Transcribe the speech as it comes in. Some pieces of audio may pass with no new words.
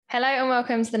Hello and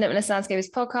welcome to the Limitless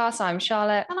Landscapers podcast. I'm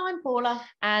Charlotte. And I'm Paula.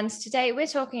 And today we're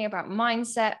talking about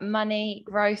mindset, money,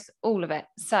 growth, all of it.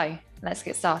 So let's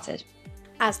get started.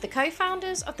 As the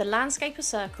co-founders of the Landscaper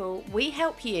Circle, we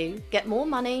help you get more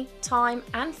money, time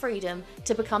and freedom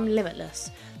to become limitless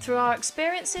through our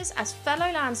experiences as fellow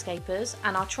landscapers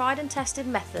and our tried and tested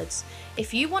methods.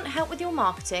 If you want help with your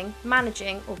marketing,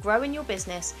 managing or growing your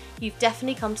business, you've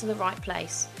definitely come to the right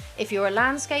place. If you're a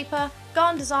landscaper,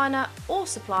 garden designer or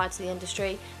supplier to the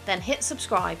industry, then hit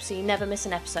subscribe so you never miss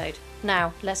an episode.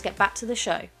 Now, let's get back to the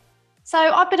show. So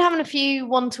I've been having a few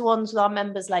one-to-ones with our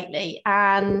members lately,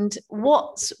 and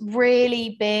what's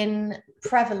really been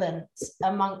prevalent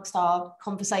amongst our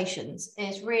conversations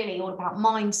is really all about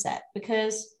mindset,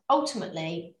 because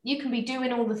ultimately you can be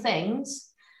doing all the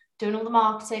things, doing all the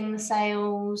marketing, the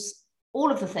sales,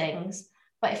 all of the things,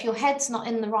 but if your head's not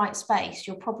in the right space,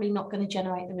 you're probably not going to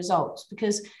generate the results,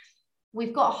 because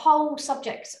we've got a whole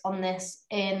subject on this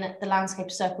in the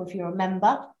Landscaper Circle if you're a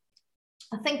member.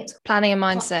 I think it's planning and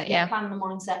mindset, planning and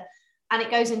mindset, and it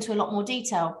goes into a lot more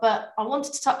detail. But I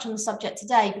wanted to touch on the subject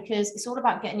today because it's all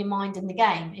about getting your mind in the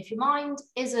game. If your mind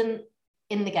isn't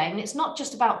in the game, and it's not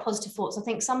just about positive thoughts. I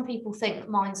think some people think that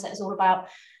mindset is all about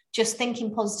just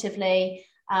thinking positively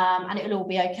and it'll all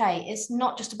be okay. It's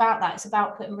not just about that. It's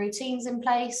about putting routines in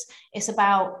place. It's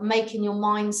about making your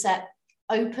mindset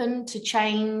open to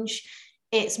change.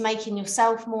 It's making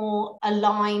yourself more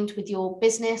aligned with your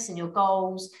business and your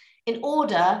goals in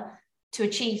order to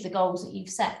achieve the goals that you've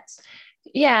set.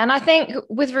 Yeah, and I think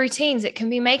with routines, it can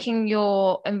be making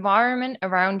your environment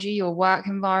around you, your work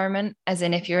environment, as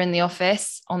in if you're in the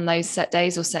office on those set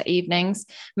days or set evenings,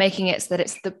 making it so that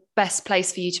it's the best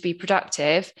place for you to be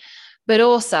productive. But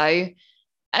also,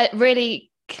 a really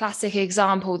classic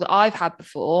example that I've had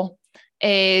before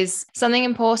is something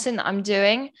important that I'm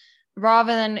doing,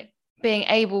 rather than being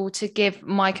able to give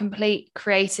my complete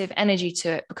creative energy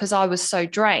to it because I was so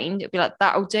drained, it'd be like,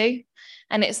 that'll do.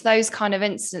 And it's those kind of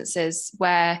instances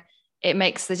where it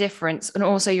makes the difference. And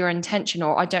also your intention,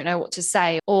 or I don't know what to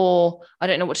say, or I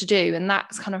don't know what to do. And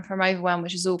that's kind of from overwhelm,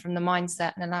 which is all from the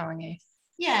mindset and allowing you.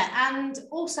 Yeah, and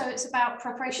also it's about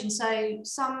preparation. So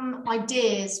some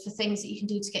ideas for things that you can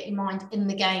do to get your mind in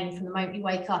the game from the moment you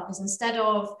wake up is, instead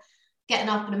of getting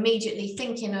up and immediately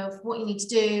thinking of what you need to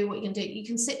do, what you can do, you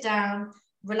can sit down,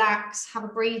 relax, have a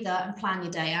breather and plan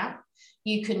your day out.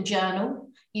 You can journal,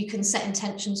 you can set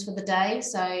intentions for the day.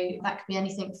 So that could be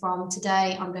anything from,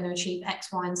 today I'm going to achieve X,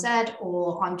 Y, and Z,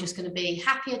 or I'm just going to be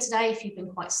happier today if you've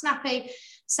been quite snappy.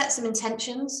 Set some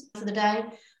intentions for the day.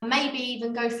 Maybe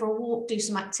even go for a walk, do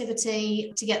some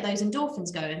activity to get those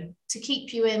endorphins going, to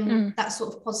keep you in that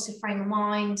sort of positive frame of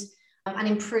mind, and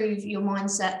improve your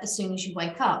mindset as soon as you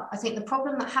wake up. I think the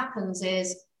problem that happens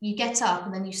is you get up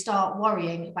and then you start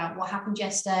worrying about what happened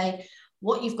yesterday,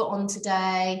 what you've got on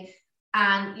today,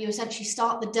 and you essentially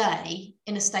start the day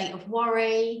in a state of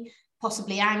worry,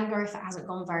 possibly anger if it hasn't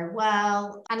gone very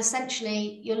well. And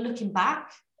essentially you're looking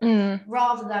back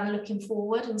rather than looking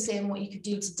forward and seeing what you could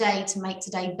do today to make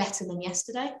today better than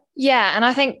yesterday. Yeah. And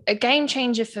I think a game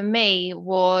changer for me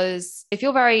was, if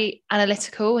you're very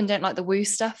analytical and don't like the woo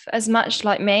stuff as much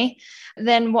like me,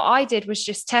 then what I did was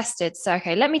just tested. So,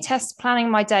 okay, let me test planning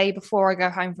my day before I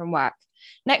go home from work.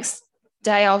 Next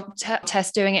day, I'll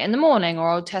test doing it in the morning, or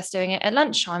I'll test doing it at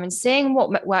lunchtime and seeing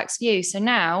what works for you. So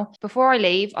now, before I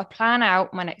leave, I plan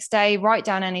out my next day, write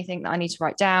down anything that I need to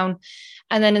write down.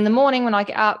 And then in the morning when I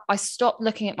get up, I stop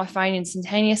looking at my phone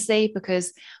instantaneously,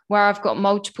 because where I've got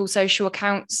multiple social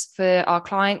accounts for our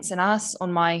clients and us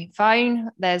on my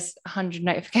phone, there's 100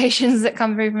 notifications that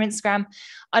come through from Instagram.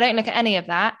 I don't look at any of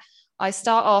that. I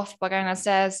start off by going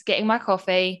downstairs, getting my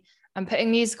coffee, and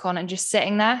putting music on and just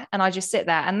sitting there, and I just sit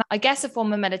there. And I guess a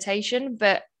form of meditation,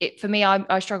 but for me,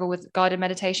 I struggle with guided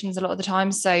meditations a lot of the time.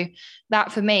 So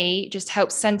that for me just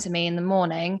helps center me in the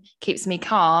morning, keeps me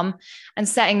calm, and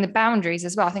setting the boundaries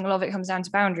as well. I think a lot of it comes down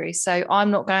to boundaries. So I'm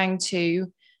not going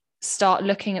to start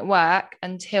looking at work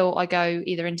until I go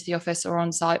either into the office or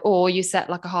on site, or you set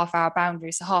like a half-hour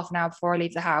boundary. So half an hour before I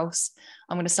leave the house,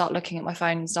 I'm going to start looking at my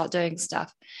phone and start doing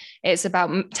stuff. It's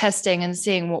about testing and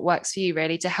seeing what works for you,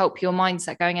 really, to help your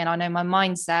mindset going in. I know my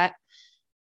mindset,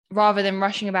 rather than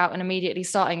rushing about and immediately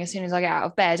starting as soon as I get out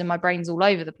of bed and my brain's all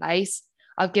over the place,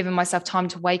 I've given myself time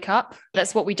to wake up.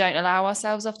 That's what we don't allow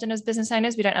ourselves often as business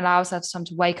owners. We don't allow ourselves time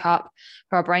to wake up,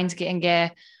 for our brain to get in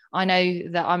gear. I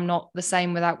know that I'm not the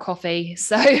same without coffee.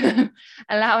 So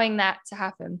allowing that to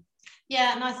happen.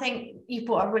 Yeah, and I think you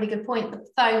brought a really good point, the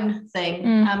phone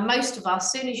thing. Most of us,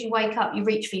 as soon as you wake up, you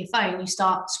reach for your phone, you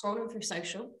start scrolling through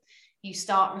social, you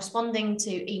start responding to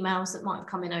emails that might have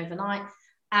come in overnight.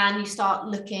 and you start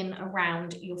looking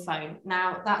around your phone.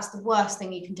 Now, that's the worst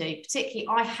thing you can do. Particularly,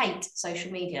 I hate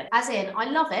social media, as in I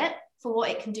love it for what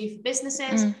it can do for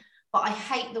businesses, but I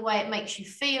hate the way it makes you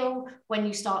feel when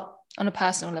you start on a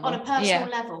personal level.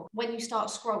 Level, when you start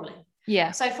scrolling.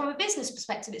 Yeah. So from a business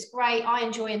perspective, it's great. I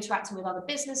enjoy interacting with other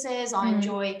businesses. I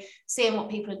enjoy seeing what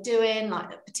people are doing,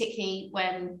 like particularly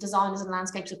when designers and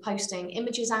landscapers are posting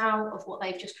images out of what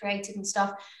they've just created and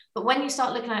stuff. But when you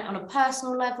start looking at it on a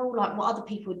personal level, like what other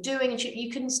people are doing, and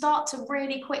you can start to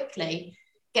really quickly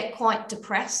get quite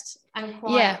depressed and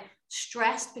quite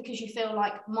stressed, because you feel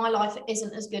like my life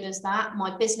isn't as good as that.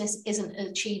 My business isn't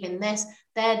achieving this.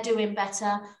 They're doing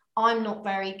better. I'm not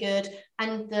very good,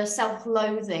 and the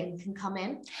self-loathing can come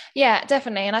in. Yeah,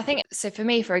 definitely. And I think, so for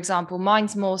me, for example,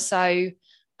 mine's more so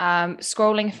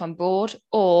scrolling if I'm bored,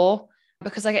 or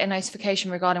because I get a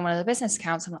notification regarding one of the business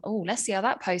accounts, I'm like, oh, let's see how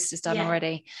that post is done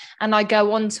already. And I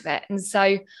go onto it. And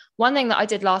so one thing that I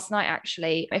did last night,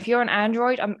 actually, if you're on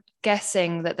Android, I'm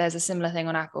guessing that there's a similar thing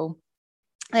on Apple.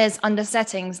 There's under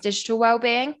settings, digital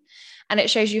wellbeing. And it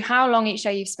shows you how long each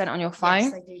day you've spent on your phone.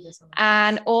 Yes, they do this.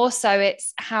 And also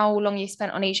it's how long you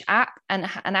spent on each app and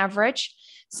an average.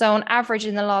 So on average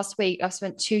in the last week, I've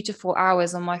spent 2 to 4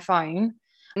 hours on my phone.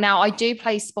 Now I do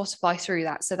play Spotify through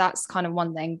that. So that's kind of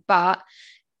one thing, but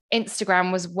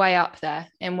Instagram was way up there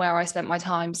in where I spent my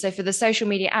time. So for the social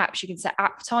media apps, you can set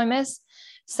app timers.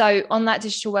 So on that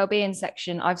digital wellbeing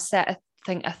section, I've set, I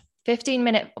think, a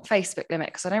 15-minute Facebook limit,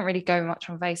 because I don't really go much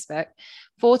on Facebook,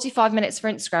 45 minutes for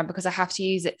Instagram because I have to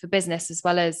use it for business as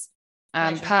well as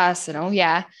personal.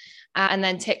 Yeah. And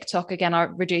then TikTok, again, I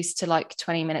reduced to like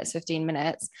 20 minutes, 15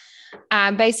 minutes.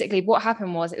 And basically what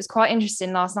happened was, it was quite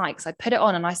interesting last night because I put it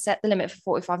on and I set the limit for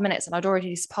 45 minutes and I'd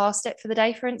already surpassed it for the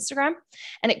day for Instagram,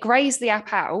 and it grays the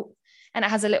app out and it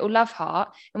has a little love heart.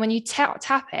 And when you tap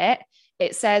it,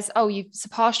 it says, oh, you've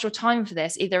surpassed your time for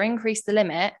this, either increase the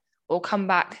limit or come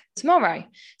back tomorrow.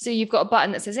 So you've got a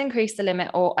button that says increase the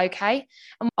limit or okay.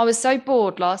 And I was so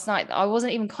bored last night that I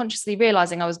wasn't even consciously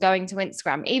realizing I was going to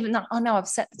Instagram, even though, oh no, I've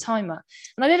set the timer.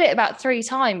 And I did it about 3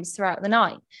 times throughout the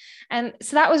night. And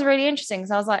so that was really interesting,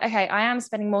 because I was like, okay, I am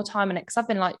spending more time on it,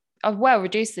 because I've well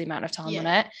reduced the amount of time on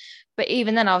it. But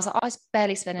even then I was like, I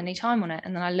barely spend any time on it.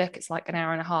 And then I look, it's like an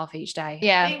hour and a half each day.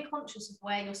 Yeah. Being conscious of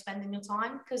where you're spending your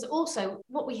time, because also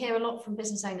what we hear a lot from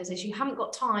business owners is you haven't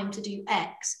got time to do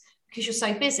X because you're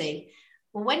so busy.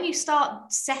 Well, when you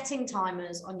start setting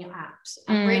timers on your apps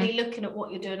and really looking at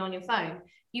what you're doing on your phone,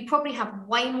 you probably have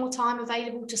way more time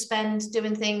available to spend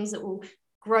doing things that will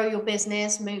grow your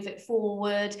business, move it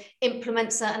forward,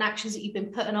 implement certain actions that you've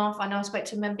been putting off. I know I spoke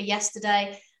to a member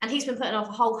yesterday and he's been putting off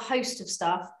a whole host of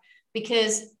stuff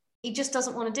because he just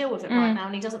doesn't want to deal with it right now,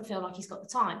 and he doesn't feel like he's got the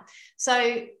time.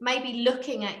 So maybe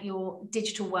looking at your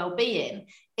digital well-being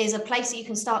is a place that you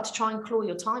can start to try and claw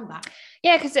your time back.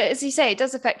 Yeah, because as you say, it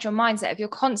does affect your mindset. If you're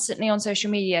constantly on social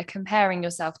media comparing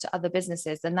yourself to other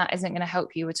businesses, then that isn't going to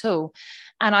help you at all.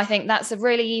 And I think that's a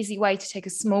really easy way to take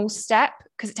a small step,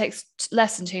 because it takes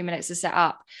less than 2 minutes to set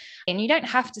up. And you don't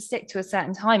have to stick to a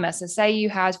certain timer. So say you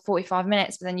had 45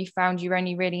 minutes, but then you found you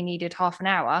only really needed half an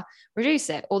hour, reduce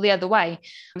it, or the other way.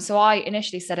 So I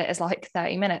initially set it as like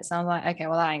 30 minutes. And I was like, okay,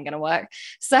 well, that ain't going to work.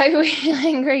 So we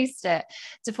increased it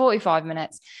to 45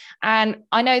 minutes. And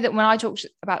I know that when I talk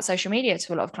about social media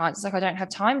to a lot of clients, it's like, I don't have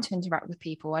time to interact with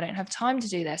people. I don't have time to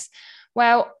do this.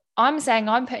 Well, I'm saying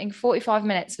I'm putting 45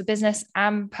 minutes for business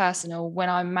and personal when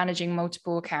I'm managing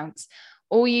multiple accounts.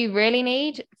 All you really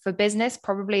need for business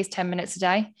probably is 10 minutes a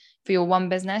day for your one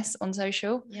business on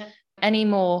social. Yeah. Any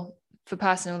more for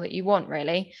personal that you want,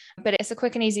 really. But it's a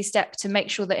quick and easy step to make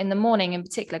sure that in the morning in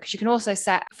particular, because you can also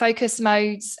set focus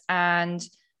modes and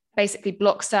basically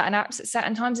block certain apps at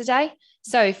certain times a day.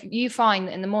 So if you find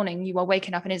that in the morning you are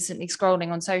waking up and instantly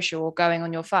scrolling on social or going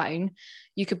on your phone,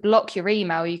 you could block your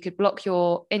email, you could block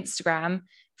your Instagram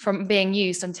from being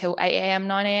used until 8 a.m.,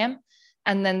 9 a.m.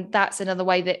 And then that's another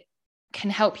way that can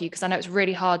help you, because I know it's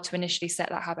really hard to initially set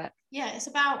that habit. Yeah, it's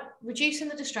about reducing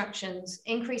the distractions,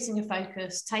 increasing your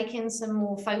focus, taking some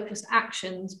more focused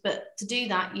actions. But to do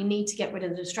that, you need to get rid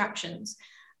of the distractions.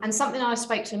 And something I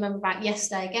spoke to a member about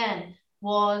yesterday again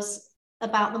was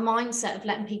about the mindset of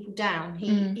letting people down.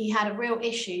 He had a real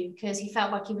issue because he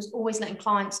felt like he was always letting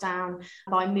clients down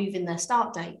by moving their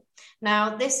start date.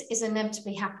 Now, this is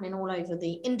inevitably happening all over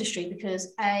the industry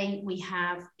because we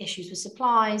have issues with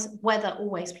supplies, weather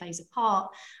always plays a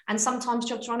part, and sometimes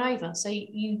jobs run over. So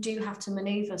you do have to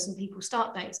maneuver some people's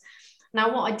start dates.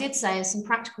 Now, what I did say as some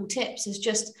practical tips is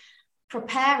just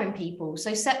preparing people.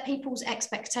 So set people's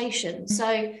expectations.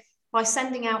 So by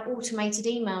sending out automated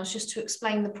emails just to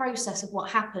explain the process of what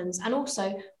happens, and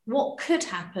also what could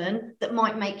happen that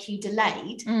might make you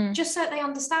delayed, just so they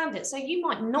understand it. So you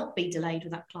might not be delayed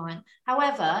with that client.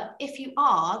 However, if you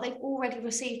are, they've already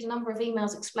received a number of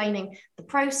emails explaining the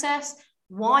process,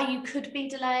 why you could be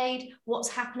delayed, what's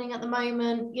happening at the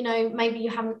moment. You know, maybe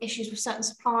you're having issues with certain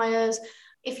suppliers.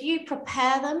 If you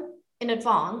prepare them in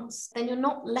advance, then you're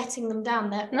not letting them down.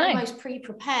 They're almost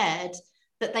pre-prepared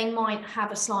that they might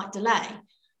have a slight delay.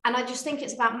 And I just think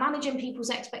it's about managing people's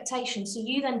expectations, so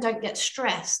you then don't get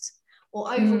stressed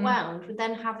or overwhelmed with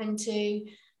then having to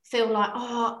feel like,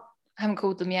 oh, I haven't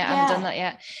called them yet, I haven't done that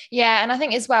yet. Yeah, and I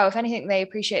think as well, if anything, they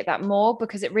appreciate that more,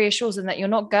 because it reassures them that you're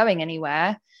not going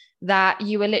anywhere, that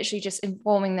you are literally just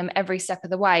informing them every step of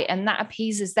the way, and that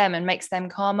appeases them and makes them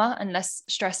calmer and less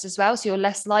stressed as well. So you're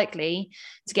less likely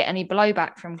to get any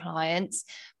blowback from clients,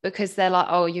 because they're like,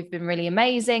 oh, you've been really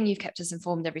amazing, you've kept us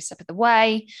informed every step of the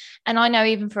way. And I know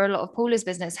even for a lot of Paula's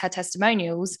business, her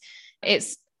testimonials,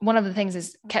 it's one of the things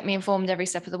is kept me informed every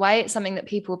step of the way. It's something that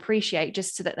people appreciate,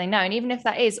 just so that they know. And even if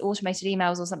that is automated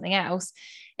emails or something else,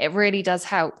 it really does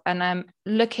help. And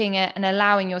looking at and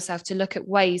allowing yourself to look at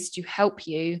ways to help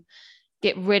you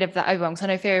get rid of that overwhelm. Because I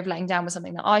know fear of letting down was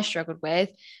something that I struggled with,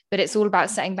 but it's all about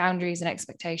setting boundaries and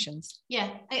expectations. Yeah,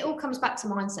 it all comes back to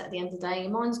mindset at the end of the day.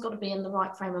 Your mind's got to be in the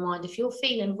right frame of mind. If you're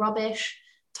feeling rubbish,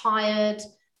 tired,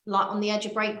 like on the edge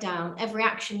of breakdown, every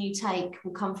action you take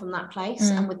will come from that place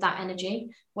and with that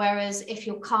energy. Whereas if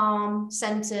you're calm,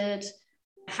 centered,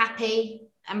 happy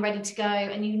and ready to go,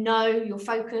 and you know you're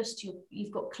focused,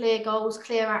 you've got clear goals,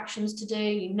 clear actions to do,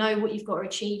 you know what you've got to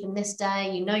achieve in this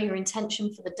day, you know your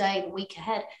intention for the day, the week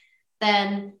ahead,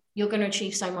 then you're going to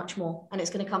achieve so much more. And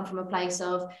it's going to come from a place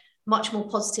of much more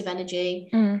positive energy.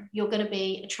 You're going to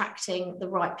be attracting the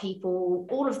right people,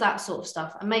 all of that sort of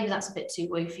stuff. And maybe that's a bit too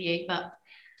woo for you, but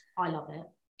I love it.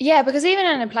 Yeah, because even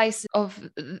in a place of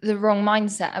the wrong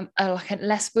mindset, like a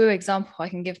less woo example I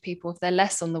can give people if they're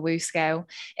less on the woo scale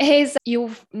is you'll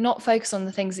not focus on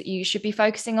the things that you should be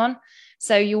focusing on.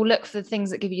 So you'll look for the things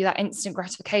that give you that instant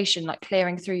gratification, like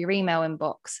clearing through your email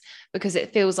inbox, because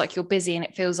it feels like you're busy and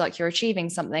it feels like you're achieving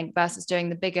something, versus doing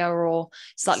the bigger or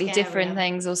slightly different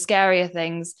things or scarier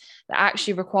things that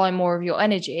actually require more of your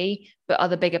energy, but are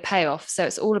the bigger payoff. So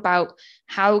it's all about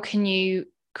how can you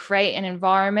create an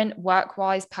environment,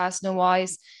 work-wise,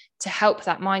 personal-wise, to help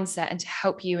that mindset and to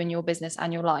help you in your business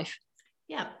and your life.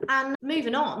 Yeah, and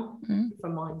moving on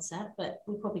from mindset, but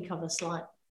we'll probably cover slight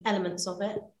elements of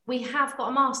it. We have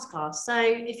got a masterclass. So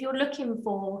if you're looking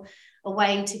for a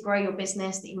way to grow your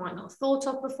business that you might not have thought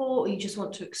of before, or you just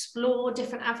want to explore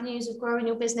different avenues of growing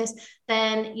your business,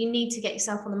 then you need to get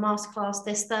yourself on the masterclass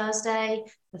this Thursday,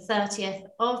 the 30th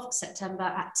of September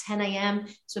at 10 a.m.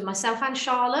 It's with myself and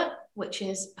Charlotte, which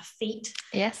is a feat.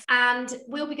 Yes. And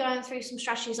we'll be going through some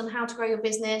strategies on how to grow your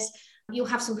business. You'll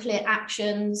have some clear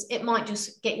actions. It might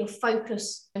just get your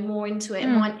focus more into it. It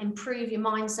might improve your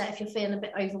mindset. If you're feeling a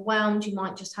bit overwhelmed, you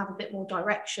might just have a bit more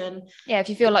direction. Yeah, if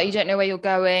you feel like you don't know where you're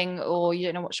going or you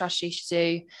don't know what strategy to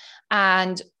do.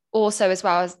 And also, as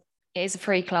well, as it is a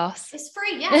free class. It's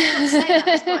free, yeah. I've got to say that.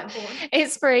 That's quite important.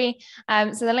 It's free.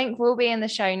 So the link will be in the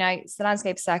show notes,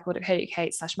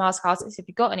 thelandscapercircle.co.uk/masterclass. So if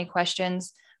you've got any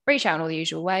questions, reach out in all the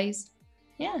usual ways.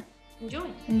 Yeah. Enjoy.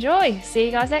 Enjoy. See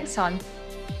you guys next time.